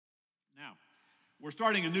We're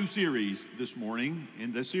starting a new series this morning,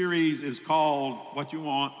 and the series is called What You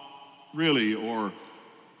Want, Really, or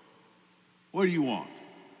What Do You Want?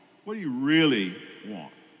 What do you really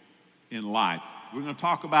want in life? We're going to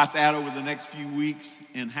talk about that over the next few weeks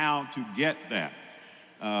and how to get that.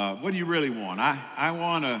 What do you really want? I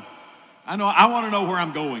want to know where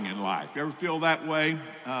I'm going in life. You ever feel that way?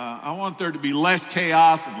 I want there to be less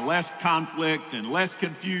chaos and less conflict and less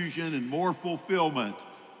confusion and more fulfillment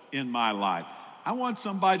in my life. I want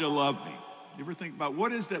somebody to love me. You ever think about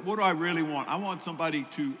what is that? What do I really want? I want somebody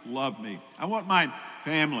to love me. I want my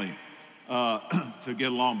family to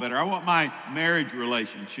get along better. I want my marriage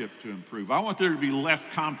relationship to improve. I want there to be less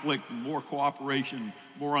conflict and more cooperation,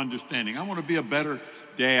 more understanding. I want to be a better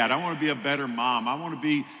dad. I want to be a better mom. I want to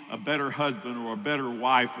be a better husband or a better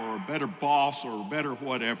wife or a better boss or a better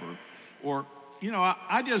whatever. Or,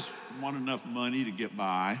 I just want enough money to get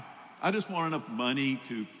by. I just want enough money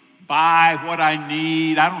to buy what I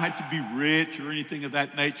need. I don't have to be rich or anything of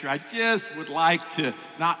that nature. I just would like to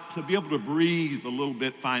be able to breathe a little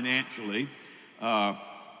bit financially.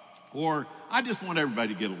 Or I just want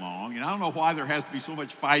everybody to get along. And I don't know why there has to be so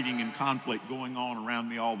much fighting and conflict going on around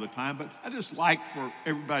me all the time, but I just like for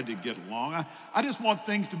everybody to get along. I just want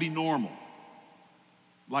things to be normal,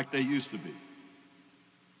 like they used to be,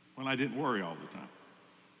 when I didn't worry all the time.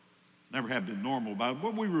 Never have been normal about it.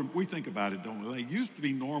 But we think about it, don't we? They used to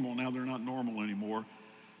be normal, now they're not normal anymore.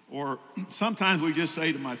 Or sometimes we just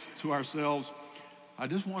say to ourselves, I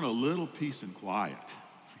just want a little peace and quiet.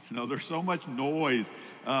 There's so much noise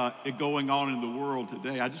going on in the world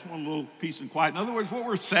today. I just want a little peace and quiet. In other words, what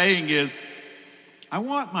we're saying is, I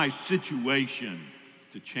want my situation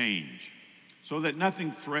to change so that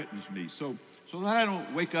nothing threatens me, so that I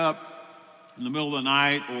don't wake up in the middle of the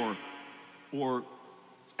night or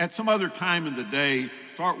at some other time in the day,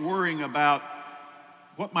 start worrying about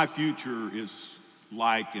what my future is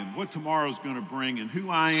like and what tomorrow's going to bring and who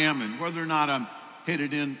I am and whether or not I'm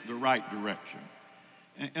headed in the right direction.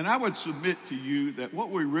 And I would submit to you that what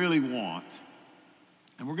we really want,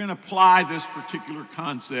 and we're going to apply this particular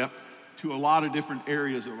concept to a lot of different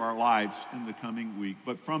areas of our lives in the coming week,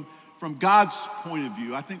 but from God's point of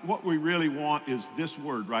view, I think what we really want is this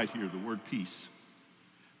word right here, the word peace.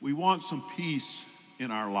 We want some peace in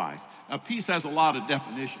our life. Now, peace has a lot of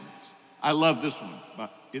definitions. I love this one,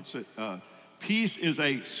 but peace is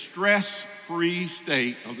a stress-free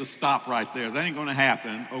state. I'll just stop right there. That ain't going to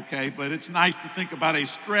happen, okay? But it's nice to think about a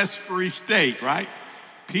stress-free state, right?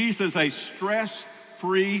 Peace is a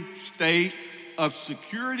stress-free state of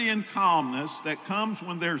security and calmness that comes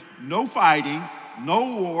when there's no fighting,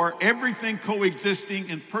 no war, everything coexisting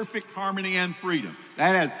in perfect harmony and freedom.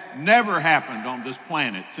 That has never happened on this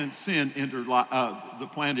planet since sin entered the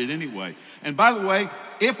planet anyway. And by the way,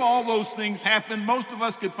 if all those things happen, most of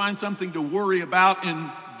us could find something to worry about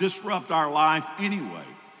and disrupt our life anyway.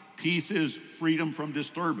 Peace is freedom from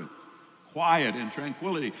disturbance, quiet and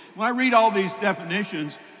tranquility. When I read all these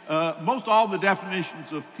definitions, most all the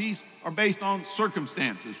definitions of peace are based on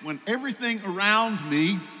circumstances. When everything around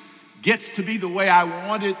me gets to be the way I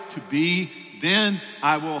want it to be, then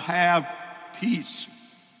I will have peace.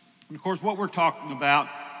 And of course, what we're talking about,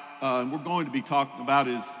 and we're going to be talking about,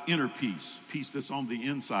 is inner peace, peace that's on the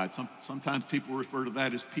inside. Sometimes people refer to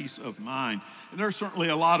that as peace of mind. And there's certainly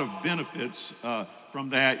a lot of benefits from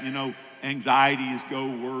that. Anxieties go,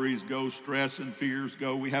 worries go, stress and fears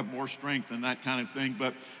go. We have more strength and that kind of thing.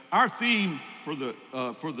 But our theme for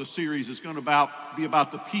the series is going to be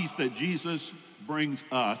about the peace that Jesus brings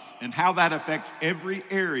us and how that affects every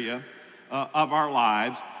area of our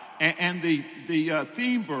lives. And the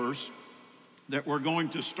theme verse that we're going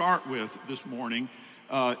to start with this morning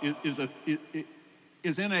is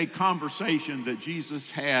in a conversation that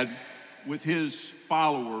Jesus had with his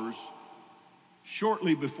followers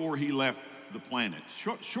shortly before he left the planet,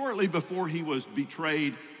 shortly before he was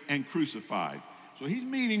betrayed and crucified. So he's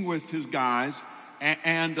meeting with his guys,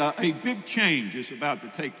 and a big change is about to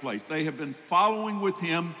take place. They have been following with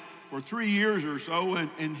him for 3 years or so,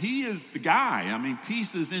 and he is the guy. I mean,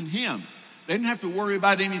 peace is in him. They didn't have to worry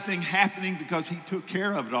about anything happening because he took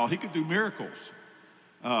care of it all. He could do miracles.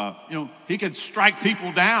 He could strike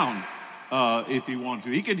people down if he wanted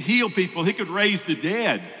to. He could heal people. He could raise the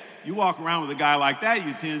dead. You walk around with a guy like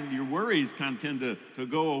that, your worries kind of tend to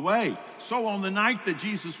go away. So on the night that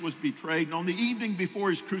Jesus was betrayed, and on the evening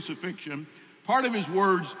before his crucifixion, part of his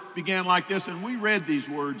words began like this, and we read these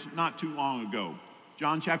words not too long ago.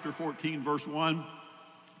 John chapter 14, verse 1,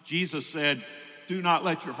 Jesus said, "Do not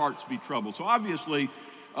let your hearts be troubled." So obviously,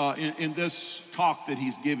 in this talk that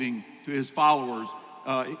he's giving to his followers,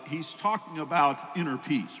 he's talking about inner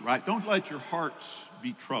peace, right? Don't let your hearts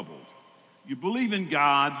be troubled. You believe in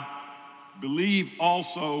God, believe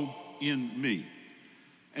also in me.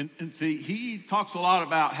 And see, he talks a lot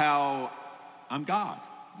about how I'm God.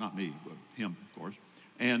 Not me, but him, of course.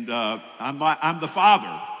 And I'm the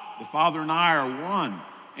Father. The Father and I are one.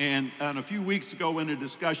 And a few weeks ago in a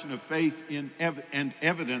discussion of faith and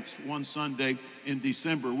evidence one Sunday in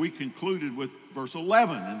December, we concluded with verse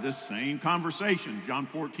 11 in this same conversation, John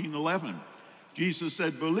 14:11. Jesus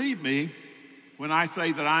said, believe me when I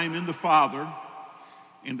say that I am in the Father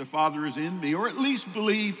and the Father is in me, or at least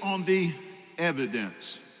believe on the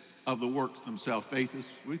evidence of the works themselves.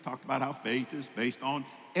 We talked about how faith is based on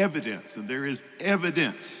evidence, and there is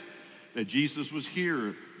evidence that Jesus was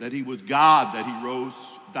here, that he was God, that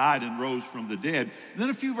he died and rose from the dead. And then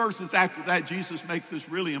a few verses after that, Jesus makes this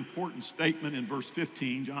really important statement in verse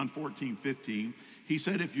 15, John 14:15. He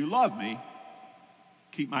said, if you love me,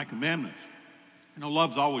 keep my commandments.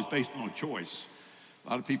 Love's always based on a choice. A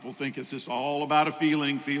lot of people think it's just all about a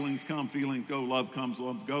feeling. Feelings come, feelings go, love comes,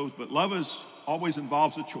 love goes. But love always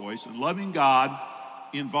involves a choice, and loving God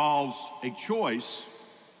involves a choice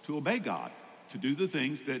to obey God, to do the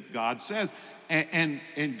things that God says. And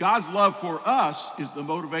God's love for us is the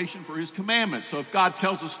motivation for his commandments. So if God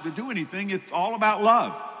tells us to do anything, it's all about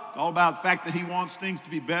love. It's all about the fact that he wants things to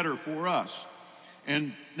be better for us.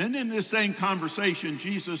 And then in this same conversation,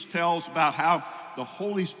 Jesus tells about how the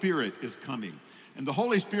Holy Spirit is coming. And the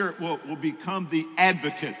Holy Spirit will become the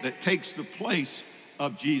advocate that takes the place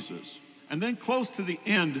of Jesus. And then close to the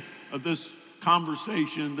end of this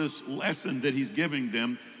conversation, this lesson that he's giving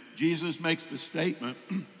them, Jesus makes the statement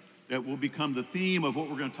that will become the theme of what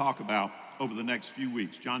we're going to talk about over the next few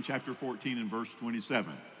weeks. John chapter 14 and verse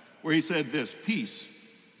 27, where he said this, peace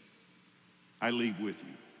I leave with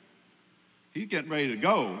you. He's getting ready to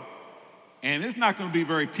go, and it's not going to be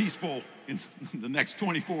very peaceful in the next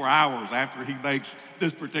 24 hours after he makes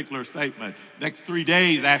this particular statement. Next 3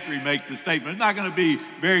 days after he makes the statement, it's not going to be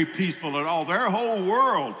very peaceful at all. Their whole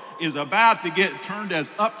world is about to get turned as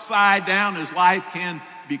upside down as life can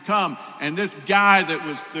become. And this guy that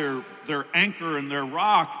was their anchor and their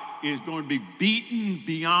rock is going to be beaten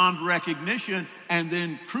beyond recognition and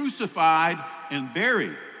then crucified and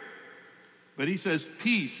buried. But he says,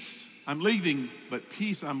 peace, I'm leaving, but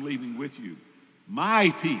peace I'm leaving with you.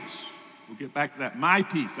 My peace. We'll get back to that. My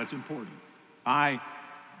peace, that's important. I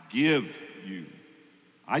give you.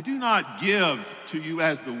 I do not give to you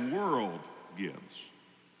as the world gives.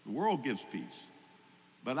 The world gives peace.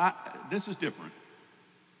 But this is different.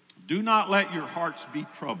 Do not let your hearts be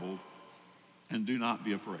troubled, and do not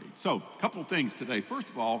be afraid. So, a couple of things today. First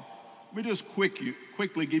of all, let me just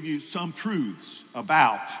quickly give you some truths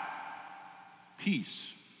about peace.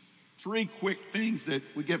 3 quick things that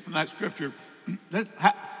we get from that scripture.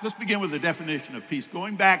 Let's begin with the definition of peace.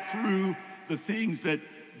 Going back through the things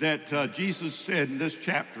that Jesus said in this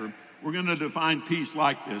chapter, we're going to define peace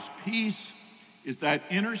like this. Peace is that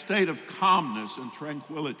inner state of calmness and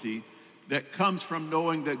tranquility that comes from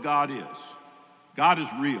knowing that God is. God is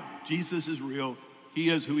real. Jesus is real. He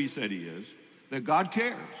is who he said he is. That God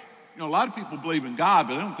cares. A lot of people believe in God,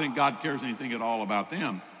 but I don't think God cares anything at all about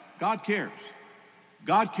them. God cares.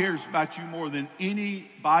 God cares about you more than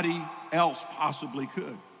anybody else possibly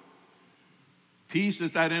could. Peace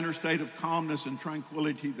is that inner state of calmness and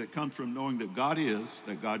tranquility that comes from knowing that God is,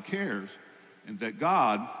 that God cares, and that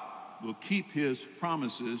God will keep his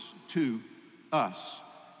promises to us.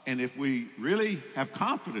 And if we really have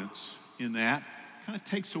confidence in that, it kind of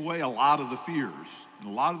takes away a lot of the fears and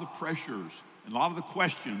a lot of the pressures and a lot of the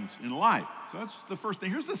questions in life. So that's the first thing.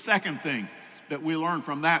 Here's the second thing that we learn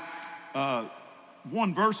from that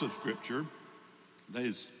one verse of Scripture. That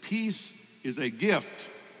is, peace is a gift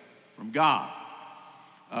from God.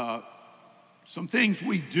 Some things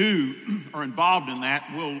we do are involved in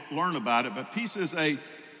that. We'll learn about it. But peace is a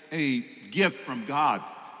gift from God.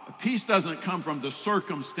 Peace doesn't come from the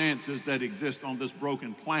circumstances that exist on this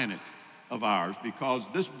broken planet of ours, because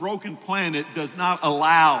this broken planet does not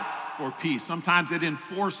allow for peace. Sometimes it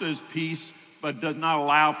enforces peace, but does not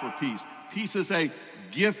allow for peace. Peace is a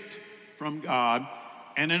gift from God.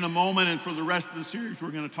 And in a moment, and for the rest of the series,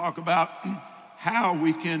 we're going to talk about how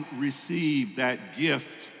we can receive that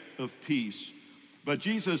gift of peace. But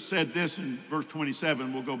Jesus said this in verse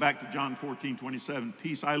 27. We'll go back to John 14:27.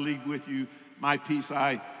 Peace I leave with you, my peace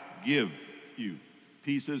I give you.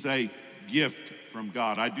 Peace is a gift from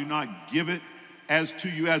God. I do not give it as to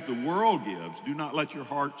you as the world gives. Do not let your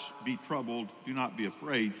hearts be troubled. Do not be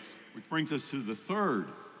afraid. Which brings us to the third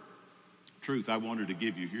truth I wanted to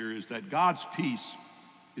give you here, is that God's peace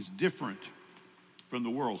is different from the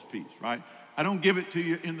world's peace, right? I don't give it to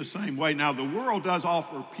you in the same way. Now, the world does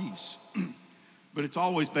offer peace. but it's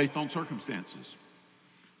always based on circumstances.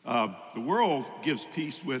 The world gives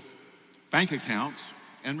peace with bank accounts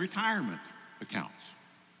and retirement accounts.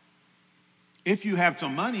 If you have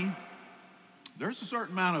some money, there's a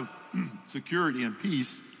certain amount of security and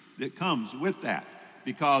peace that comes with that,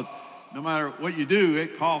 because no matter what you do,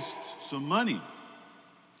 it costs some money.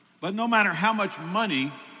 But no matter how much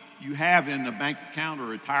money you have in a bank account or a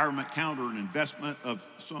retirement account or an investment of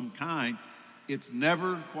some kind, it's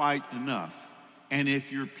never quite enough. And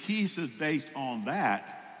if your peace is based on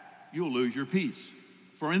that, you'll lose your peace.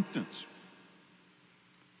 For instance,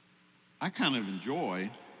 I kind of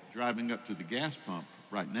enjoy driving up to the gas pump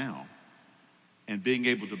right now and being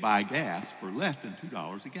able to buy gas for less than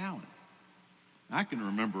 $2 a gallon. I can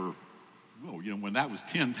remember, when that was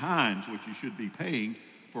 10 times what you should be paying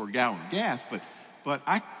for a gallon of gas, but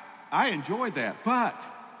I enjoy that. But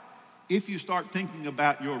if you start thinking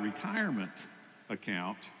about your retirement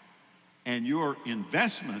account and your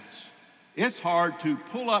investments, it's hard to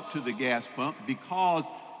pull up to the gas pump because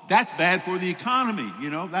that's bad for the economy.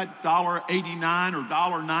 That $1.89 or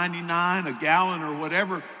 $1.99 a gallon or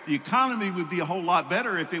whatever, the economy would be a whole lot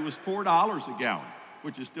better if it was $4 a gallon,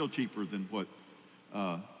 which is still cheaper than what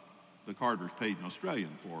the Carters paid in Australia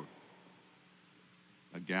for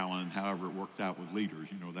a gallon, however it works out with liters,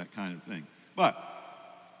 that kind of thing. But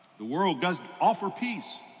the world does offer peace,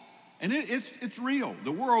 and it's real.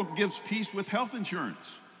 The world gives peace with health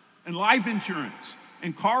insurance and life insurance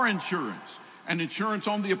and car insurance and insurance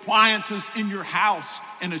on the appliances in your house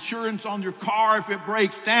and insurance on your car if it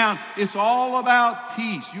breaks down. It's all about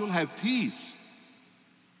peace. You'll have peace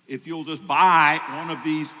if you'll just buy one of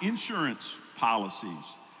these insurance policies.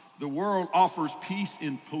 The world offers peace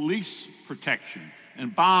in police protection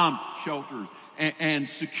and bomb shelters and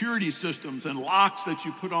security systems and locks that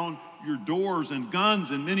you put on your doors and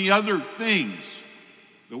guns and many other things.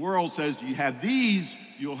 The world says you have these,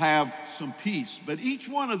 you'll have some peace. But each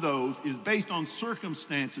one of those is based on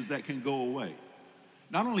circumstances that can go away.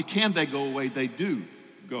 Not only can they go away, they do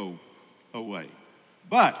go away.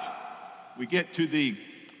 But we get to the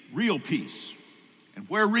real peace and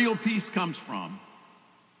where real peace comes from.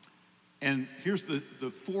 And here's the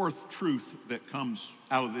fourth truth that comes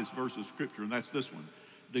out of this verse of Scripture, and that's this one.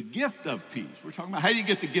 The gift of peace. We're talking about how do you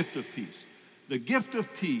get the gift of peace? The gift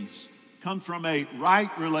of peace comes from a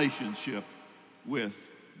right relationship with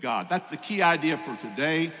God. That's the key idea for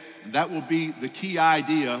today, and that will be the key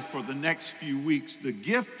idea for the next few weeks. The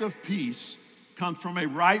gift of peace comes from a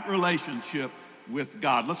right relationship with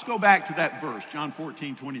God. Let's go back to that verse, John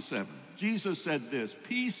 14:27. Jesus said this,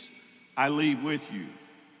 "Peace I leave with you."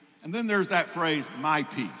 And then there's that phrase, my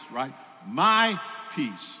peace, right? My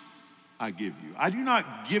peace I give you. I do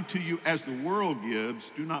not give to you as the world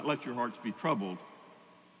gives. Do not let your hearts be troubled.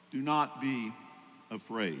 Do not be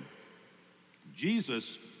afraid.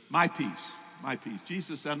 Jesus, my peace, my peace.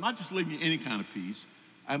 Jesus said, I'm not just leaving you any kind of peace.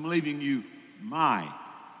 I'm leaving you my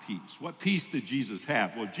peace. What peace did Jesus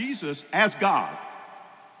have? Well, Jesus, as God,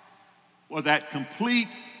 was at complete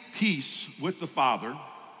peace with the Father.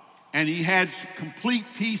 And he had complete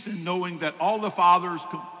peace in knowing that all the Father's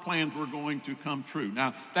plans were going to come true.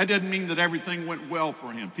 Now, that doesn't mean that everything went well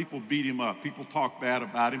for him. People beat him up. People talked bad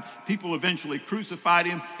about him. People eventually crucified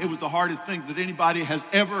him. It was the hardest thing that anybody has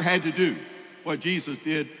ever had to do, what Jesus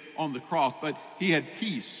did on the cross. But he had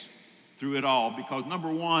peace through it all because, number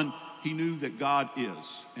one, he knew that God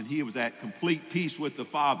is, and he was at complete peace with the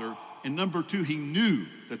Father. And number two, he knew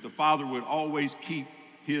that the Father would always keep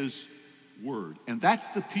his word. And that's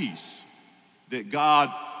the peace that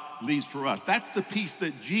God leaves for us. That's the peace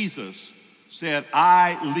that Jesus said,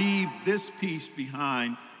 I leave this peace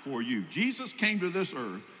behind for you. Jesus came to this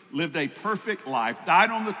earth, lived a perfect life, died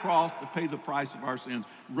on the cross to pay the price of our sins,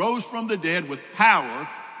 rose from the dead with power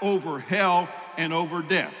over hell and over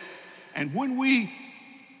death. And when we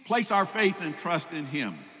place our faith and trust in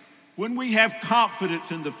him, when we have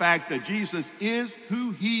confidence in the fact that Jesus is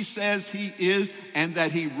who he says he is and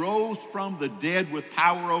that he rose from the dead with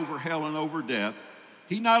power over hell and over death,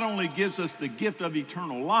 he not only gives us the gift of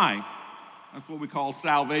eternal life, that's what we call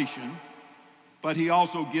salvation, but he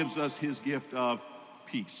also gives us his gift of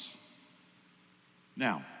peace.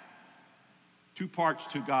 Now, two parts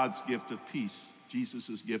to God's gift of peace,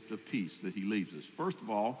 Jesus' gift of peace that he leaves us. First of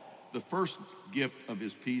all, the first gift of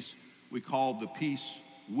his peace we call the peace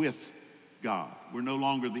with God. We're no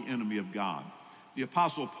longer the enemy of God. The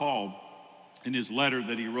Apostle Paul, in his letter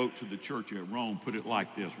that he wrote to the church at Rome, put it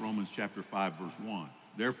like this, Romans chapter 5, verse 1.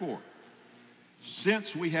 Therefore,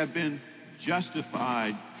 since we have been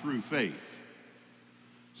justified through faith,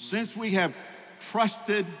 since we have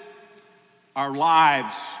trusted our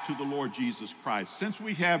lives to the Lord Jesus Christ. Since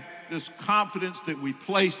we have this confidence that we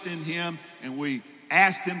placed in him and we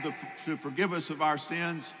asked him to forgive us of our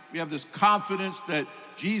sins, we have this confidence that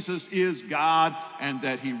Jesus is God and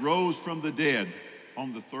that he rose from the dead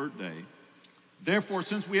on the third day. Therefore,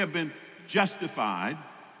 since we have been justified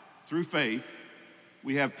through faith,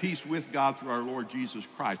 we have peace with God through our Lord Jesus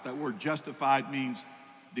Christ. That word justified means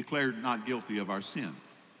declared not guilty of our sin.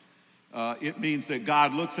 It means that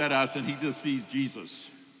God looks at us and he just sees Jesus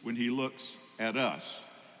when he looks at us.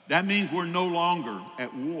 That means we're no longer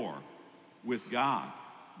at war with God.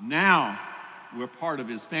 Now we're part of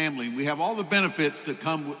his family. We have all the benefits that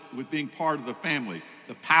come with being part of the family.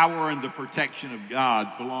 The power and the protection of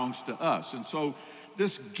God belongs to us. And so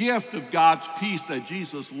this gift of God's peace that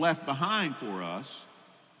Jesus left behind for us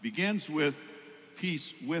begins with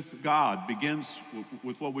peace with God, begins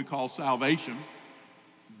with what we call salvation,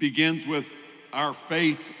 begins with our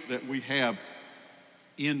faith that we have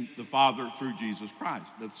in the Father through Jesus Christ.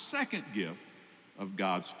 The second gift of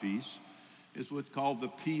God's peace is what's called the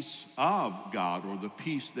peace of God, or the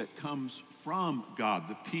peace that comes from God,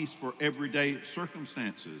 the peace for everyday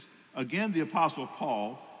circumstances. Again, the Apostle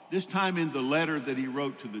Paul, this time in the letter that he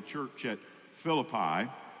wrote to the church at Philippi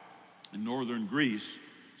in northern Greece,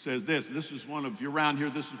 says this. This is one of, if you're around here,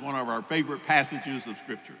 this is one of our favorite passages of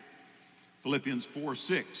Scripture. Philippians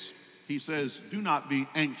 4:6. He says, do not be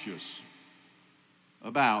anxious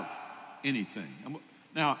about anything.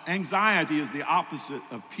 Now, anxiety is the opposite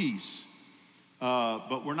of peace,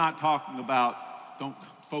 but we're not talking about don't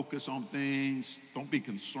focus on things, don't be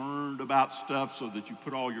concerned about stuff so that you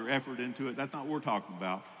put all your effort into it. That's not what we're talking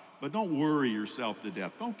about. But don't worry yourself to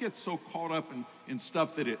death. Don't get so caught up in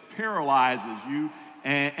stuff that it paralyzes you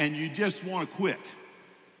and you just want to quit.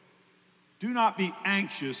 Do not be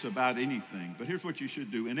anxious about anything, but here's what you should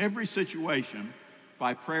do. In every situation,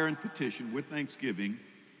 by prayer and petition with thanksgiving,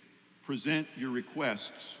 present your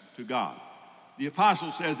requests to God. The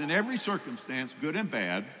apostle says, in every circumstance, good and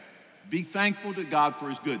bad, be thankful to God for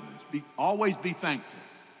his goodness. Always be thankful.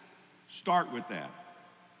 Start with that.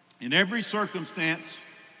 In every circumstance,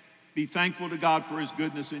 be thankful to God for his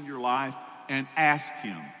goodness in your life and ask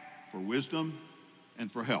him for wisdom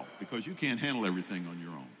and for help, because you can't handle everything on your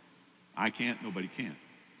own. I can't, nobody can.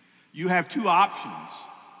 You have two options.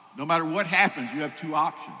 No matter what happens, you have two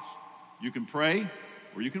options. You can pray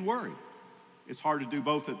or you can worry. It's hard to do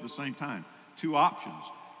both at the same time. Two options.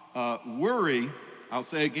 Worry, I'll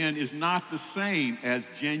say again, is not the same as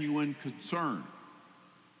genuine concern.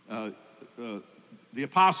 The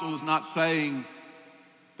apostle is not saying,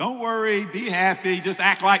 don't worry, be happy, just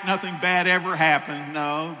act like nothing bad ever happened.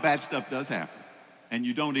 No, bad stuff does happen. And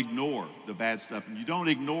you don't ignore the bad stuff, and you don't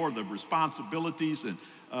ignore the responsibilities and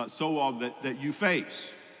so on that you face.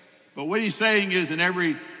 But what he's saying is, in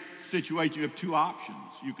every situation, you have two options.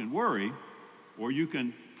 You can worry, or you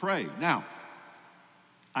can pray. Now,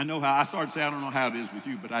 I started to say I don't know how it is with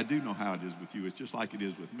you, but I do know how it is with you. It's just like it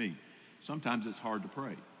is with me. Sometimes it's hard to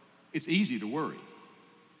pray. It's easy to worry.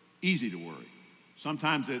 Easy to worry.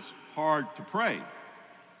 Sometimes it's hard to pray.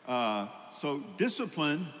 So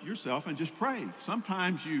discipline yourself and just pray.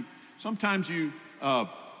 Sometimes you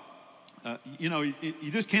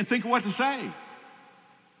just can't think of what to say.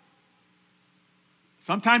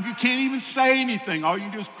 Sometimes you can't even say anything. All you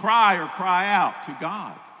do is cry or cry out to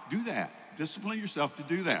God. Do that. Discipline yourself to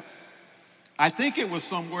do that. I think it was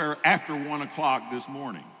somewhere after 1 o'clock this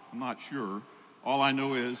morning. I'm not sure. All I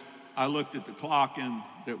know is I looked at the clock and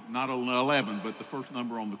not an 11, but the first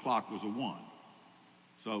number on the clock was a 1.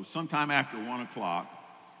 So sometime after 1 o'clock,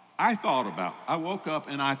 I woke up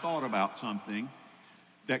and I thought about something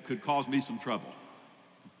that could cause me some trouble.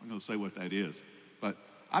 I'm going to say what that is. But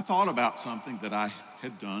I thought about something that I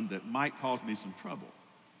had done that might cause me some trouble.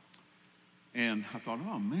 And I thought,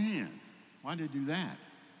 oh man, why did I do that?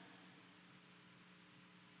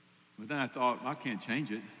 But then I thought, I can't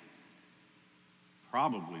change it.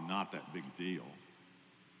 Probably not that big a deal.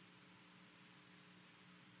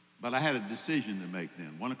 But I had a decision to make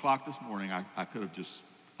then. 1 o'clock this morning, I could have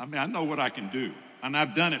I know what I can do. And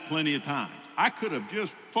I've done it plenty of times. I could have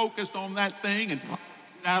just focused on that thing and get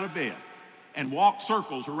out of bed and walk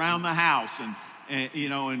circles around the house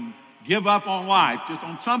and give up on life, just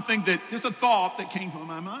on something just a thought that came to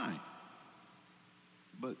my mind.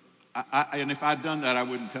 But and if I'd done that, I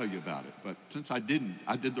wouldn't tell you about it. But since I didn't,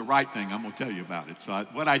 I did the right thing. I'm going to tell you about it. So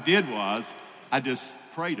what I did was I just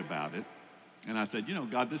prayed about it. And I said,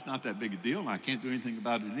 God, this is not that big a deal, and I can't do anything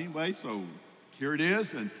about it anyway, so here it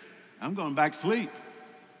is, and I'm going back to sleep.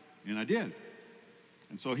 And I did.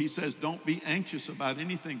 And so he says, don't be anxious about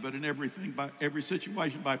anything, but in every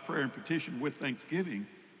situation, by prayer and petition with thanksgiving,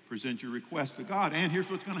 Present your request to God. And here's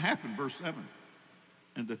what's going to happen, verse 7.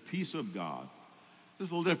 And the peace of God. This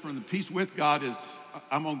is a little different. The peace with God is,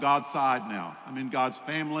 I'm on God's side now. I'm in God's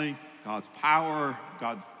family, God's power,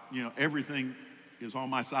 God, everything is on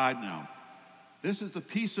my side now. This is the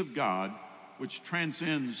peace of God, which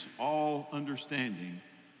transcends all understanding,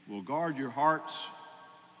 will guard your hearts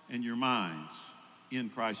and your minds in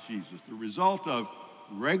Christ Jesus. The result of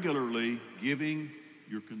regularly giving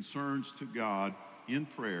your concerns to God in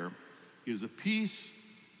prayer is a peace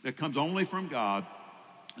that comes only from God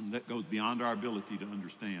and that goes beyond our ability to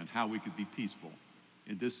understand how we could be peaceful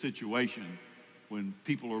in this situation when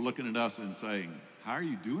people are looking at us and saying, how are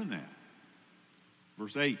you doing that?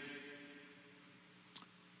 Verse 8.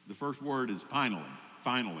 The first word is finally.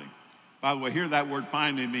 Finally. By the way, here that word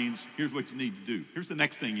finally means here's what you need to do. Here's the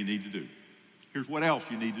next thing you need to do. Here's what else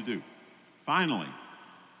you need to do. Finally,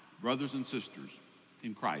 brothers and sisters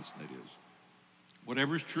in Christ, that is.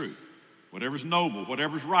 Whatever's true, whatever's noble,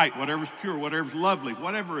 whatever's right, whatever's pure, whatever's lovely,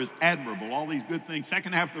 whatever is admirable, all these good things.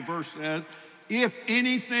 Second half of the verse says, if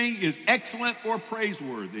anything is excellent or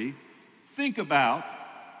praiseworthy, think about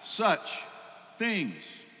such things.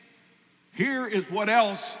 Here is what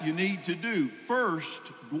else you need to do. First,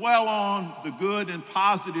 dwell on the good and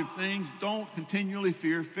positive things. Don't continually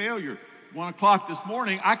fear failure. 1 o'clock this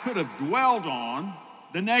morning, I could have dwelled on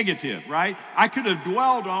the negative, right? I could have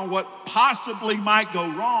dwelled on what possibly might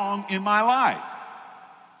go wrong in my life.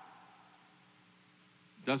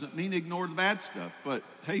 Doesn't mean ignore the bad stuff, but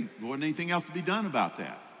hey, there wasn't anything else to be done about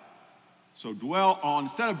that. So dwell on,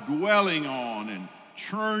 instead of dwelling on and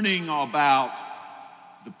churning about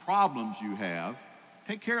the problems you have,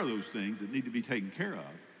 take care of those things that need to be taken care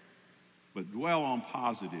of, but dwell on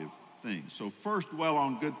positive things. So first dwell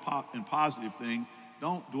on good and positive things.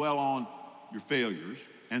 Don't dwell on your failures.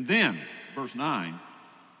 And then, verse 9,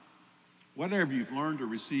 whatever you've learned or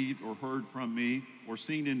received or heard from me or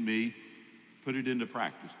seen in me, put it into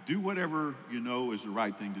practice. Do whatever you know is the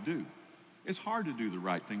right thing to do. It's hard to do the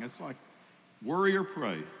right thing. It's like worry or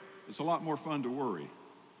pray. It's a lot more fun to worry.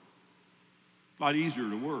 A lot easier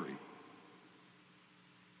to worry.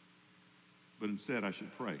 But instead, I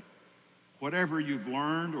should pray. Whatever you've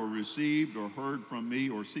learned or received or heard from me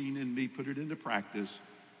or seen in me, put it into practice,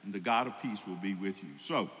 and the God of peace will be with you.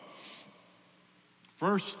 So,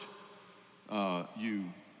 first, you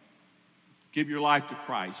give your life to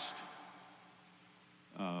Christ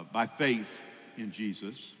by faith in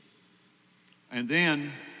Jesus. And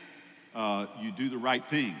then you do the right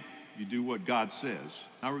thing. You do what God says.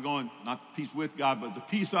 Now we're going, not peace with God, but the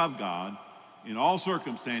peace of God in all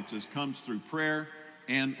circumstances comes through prayer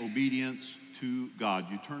and obedience to God.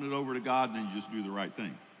 You turn it over to God and then you just do the right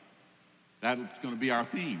thing. That's going to be our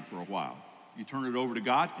theme for a while. You turn it over to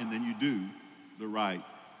God and then you do the right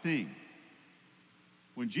thing.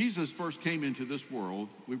 When Jesus first came into this world,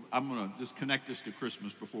 I'm going to just connect this to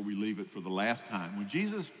Christmas before we leave it for the last time. When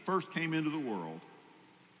Jesus first came into the world,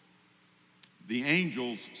 the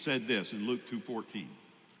angels said this in Luke 2:14.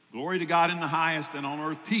 Glory to God in the highest, and on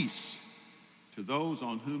earth peace to those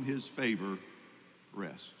on whom his favor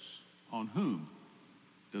rests. On whom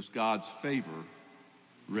does God's favor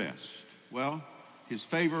rest? Well, his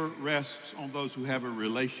favor rests on those who have a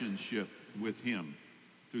relationship with him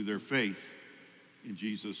through their faith in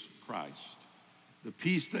Jesus Christ. The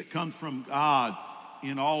peace that comes from God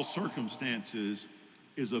in all circumstances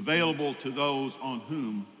is available to those on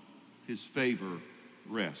whom his favor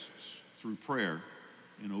rests through prayer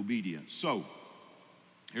and obedience. So,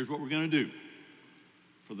 here's what we're going to do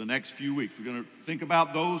for the next few weeks. We're going to think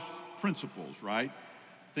about those principles, right?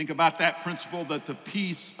 Think about that principle that the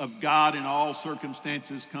peace of God in all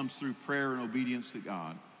circumstances comes through prayer and obedience to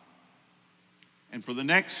God. And for the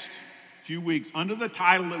next few weeks, under the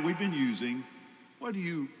title that we've been using, what do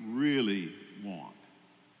you really want?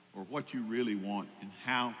 Or what you really want and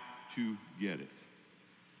how to get it.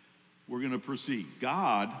 We're going to proceed.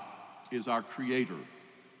 God is our creator,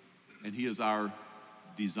 and he is our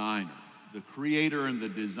designer. The creator and the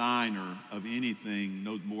designer of anything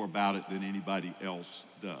knows more about it than anybody else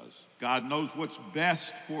does. God knows what's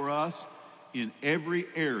best for us in every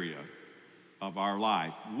area of our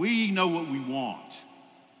life. We know what we want.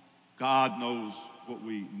 God knows what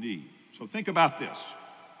we need. So think about this.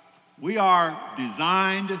 We are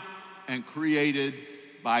designed and created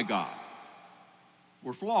by God.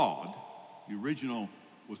 We're flawed. The original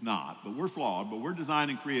was not, but we're flawed, but we're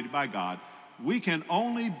designed and created by God. We can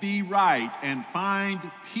only be right and find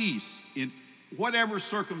peace in whatever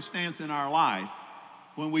circumstance in our life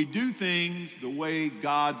when we do things the way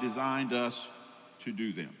God designed us to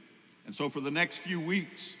do them. And so for the next few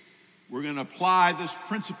weeks, we're going to apply this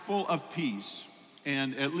principle of peace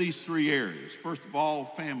in at least three areas. First of all,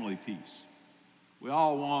 family peace. We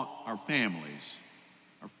all want our families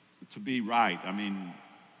to be right. I mean,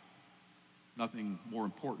 nothing more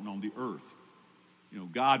important on the earth.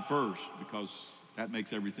 God first, because that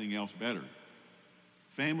makes everything else better.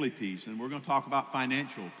 Family peace, and we're going to talk about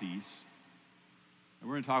financial peace, and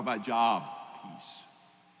we're going to talk about job peace.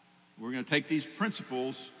 We're going to take these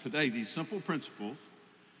principles today, these simple principles,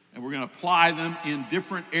 and we're going to apply them in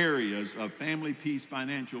different areas of family peace,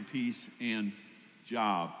 financial peace, and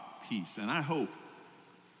job peace. And I hope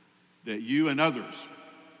that you and others,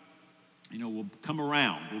 will come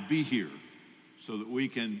around, will be here, so that we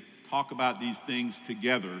can talk about these things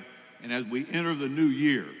together. And as we enter the new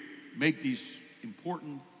year, make these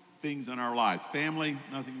important things in our lives. Family,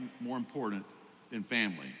 nothing more important than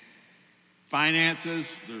family. Finances,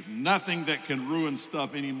 there's nothing that can ruin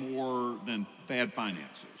stuff any more than bad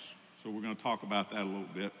finances. So we're going to talk about that a little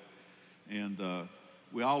bit. And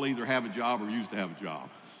we all either have a job or used to have a job.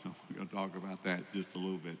 So we're going to talk about that just a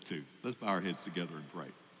little bit too. Let's bow our heads together and pray.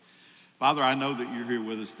 Father, I know that you're here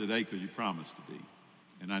with us today because you promised to be.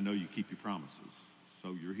 And I know you keep your promises.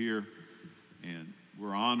 So you're here, and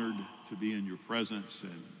we're honored to be in your presence,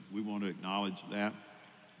 and we want to acknowledge that.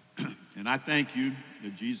 And I thank you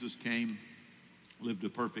that Jesus came, lived a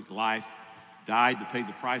perfect life, died to pay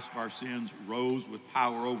the price of our sins, rose with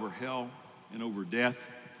power over hell and over death,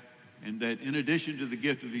 and that in addition to the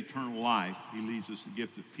gift of eternal life, he leaves us the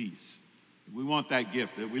gift of peace. We want that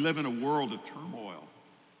gift. We live in a world of turmoil.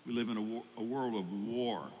 We live in a world of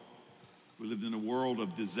war. We live in a world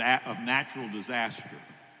of natural disaster.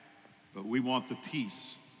 But we want the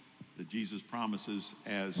peace that Jesus promises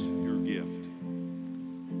as your gift.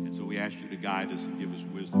 And so we ask you to guide us and give us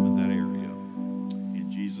wisdom in that area.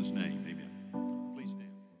 In Jesus' name, amen.